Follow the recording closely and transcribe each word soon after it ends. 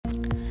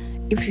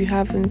If you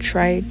haven't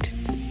tried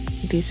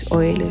this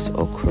oilless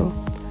okra,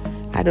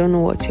 I don't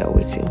know what you're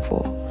waiting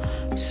for.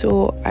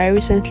 So I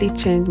recently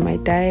changed my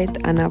diet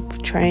and I'm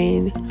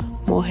trying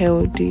more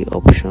healthy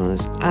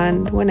options,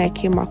 and when I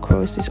came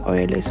across this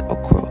oilless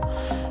okra,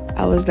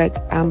 I was like,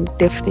 I'm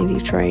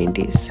definitely trying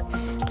this.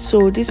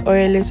 So this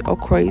oilless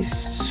okra is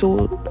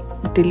so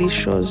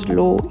delicious,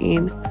 low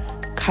in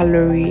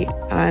calorie,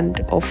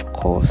 and of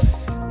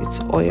course it's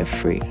oil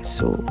free.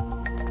 So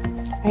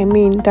I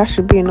mean, that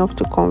should be enough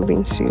to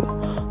convince you.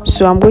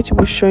 So I'm going to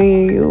be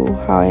showing you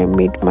how I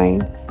made mine.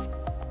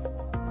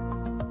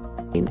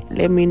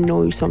 Let me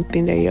know if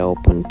something that you're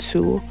open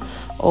to,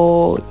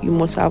 or you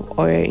must have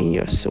oil in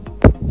your soup.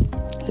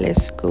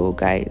 Let's go,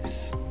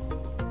 guys.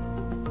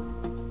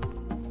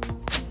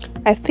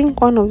 I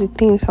think one of the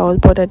things I was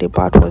bothered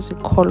about was the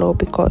color,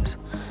 because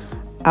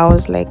I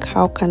was like,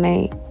 how can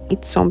I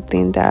eat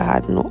something that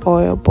had no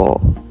oil? But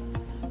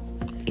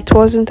it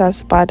wasn't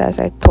as bad as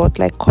I thought.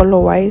 Like, color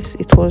wise,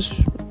 it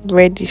was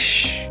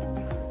reddish.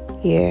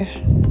 Yeah.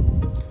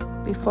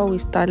 Before we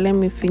start, let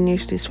me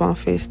finish this one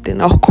first,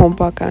 then I'll come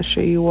back and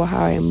show you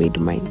how I made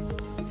mine.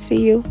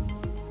 See you.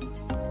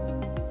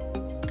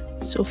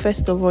 So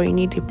first of all, you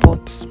need a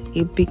pot,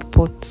 a big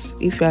pot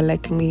if you are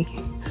like me.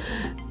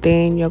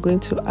 Then you're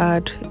going to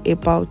add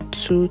about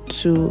 2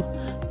 to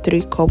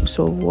 3 cups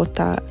of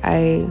water.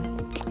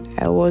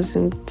 I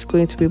wasn't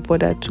going to be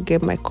bothered to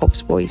get my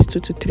cups, but it's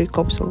 2 to 3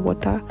 cups of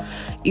water.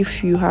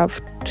 If you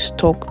have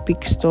stock,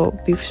 big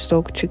stock, beef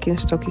stock, chicken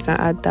stock, you can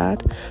add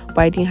that, but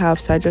I didn't have,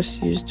 so I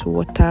just used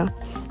water.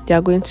 They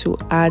are going to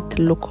add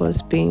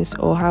locust beans,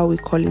 or how we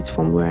call it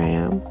from where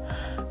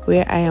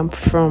I am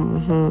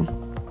from,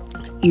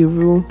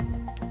 Iru,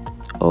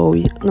 or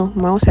no,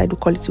 my own side we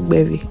call it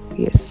Ubeve.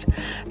 Yes.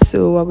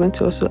 So we're going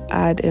to also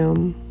add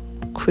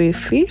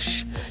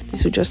crayfish.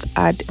 This will just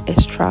add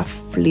extra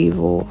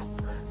flavor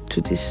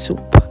to this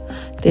soup.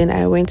 Then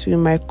I went with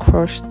my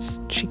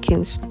crushed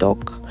chicken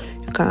stock.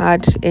 You can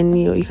add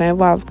any, you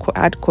can ever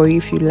add curry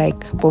if you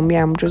like, but me,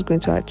 I'm just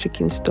going to add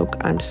chicken stock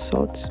and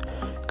salt.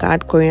 You can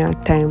add curry and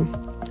thyme.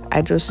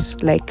 I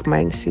just like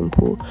mine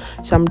simple,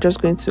 so I'm just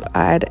going to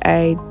add,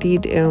 I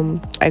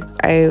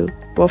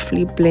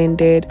roughly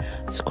blended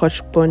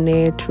Scotch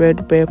bonnet,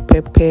 red bell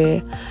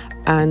pepper,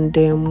 and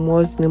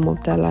what's the name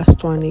of that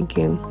last one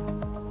again,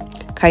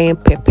 cayenne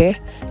pepper.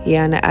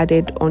 Yeah, and I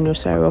added onion,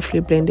 so I roughly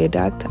blended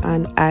that.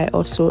 And I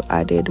also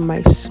added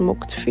my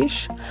smoked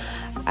fish.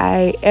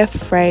 I air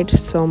fried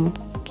some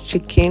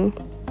chicken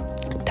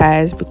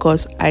thighs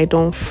because I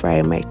don't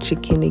fry my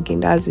chicken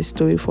again. That's the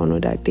story for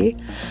another day.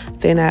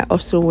 Then I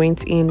also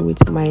went in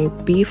with my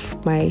beef,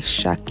 my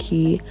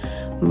shaki,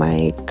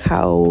 my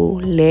cow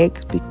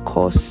legs,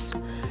 because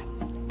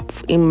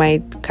in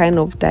my kind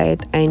of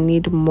diet I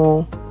need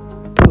more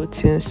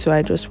protein, so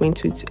I just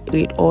went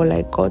with all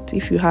I got.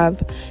 If you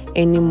have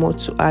any more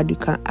to add, you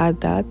can add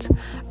that.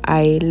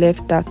 I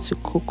left that to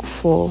cook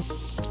for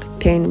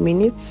 10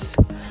 minutes,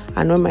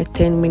 and when my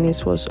 10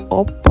 minutes was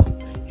up,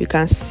 you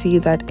can see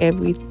that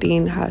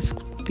everything has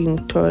been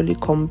thoroughly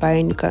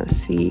combined. You can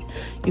see,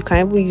 you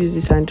can even use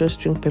this and just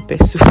drink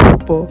pepper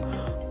soup,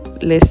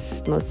 but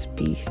let's not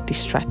be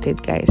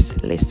distracted, guys.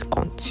 Let's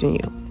continue.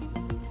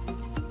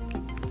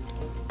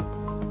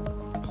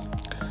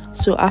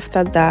 So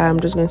after that, I'm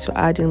just going to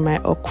add in my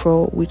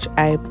okra, which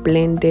I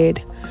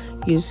blended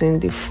using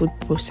the food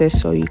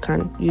processor. You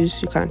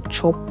can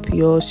chop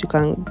yours, you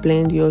can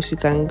blend yours, you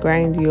can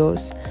grind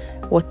yours,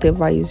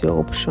 whatever is your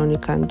option, you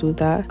can do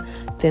that.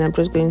 Then I'm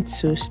just going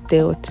to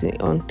stir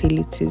until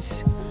it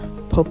is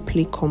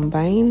properly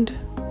combined.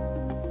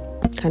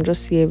 You can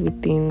just see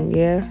everything.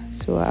 Yeah,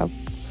 so I've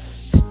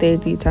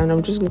stirred it, and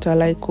I'm just going to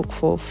allow it cook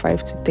for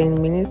 5 to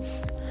 10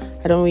 minutes.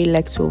 I don't really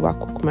like to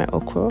overcook my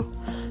okra.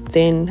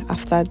 Then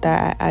after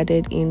that, I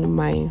added in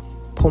my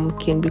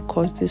pumpkin,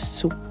 because this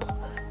soup,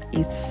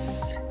 it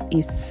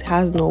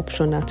has no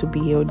option not to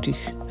be healthy.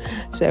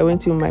 So I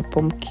went in my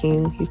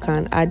pumpkin. You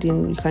can add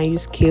in, you can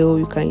use kale,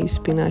 you can use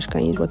spinach, you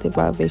can use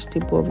whatever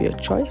vegetable of your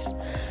choice.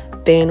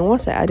 Then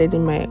once I added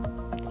in my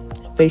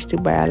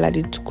vegetable, I allowed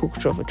it to cook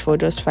for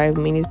just 5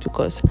 minutes,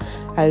 because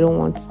I don't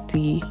want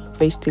the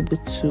vegetable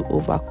to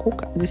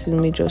overcook. This is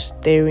me just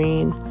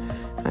stirring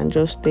and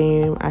just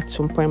stirring. At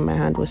some point my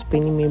hand was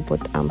paining me,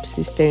 but I'm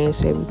still stirring,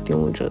 so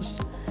everything will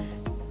just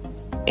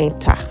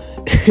enter.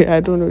 I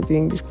don't know the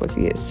English, but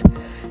yes.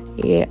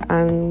 Yeah,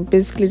 and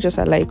basically just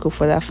allow it cook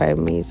for that 5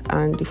 minutes,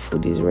 and the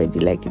food is ready.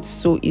 Like, it's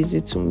so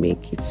easy to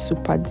make, it's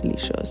super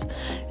delicious.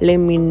 Let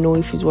me know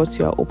if it's what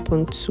you are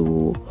open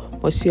to.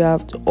 Once you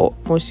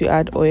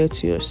add oil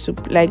to your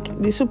soup, like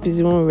the soup is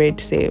even red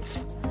safe,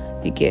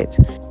 you get.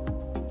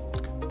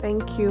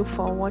 Thank you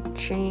for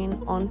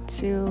watching.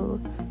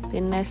 Until the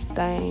next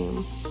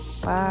time,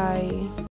 bye.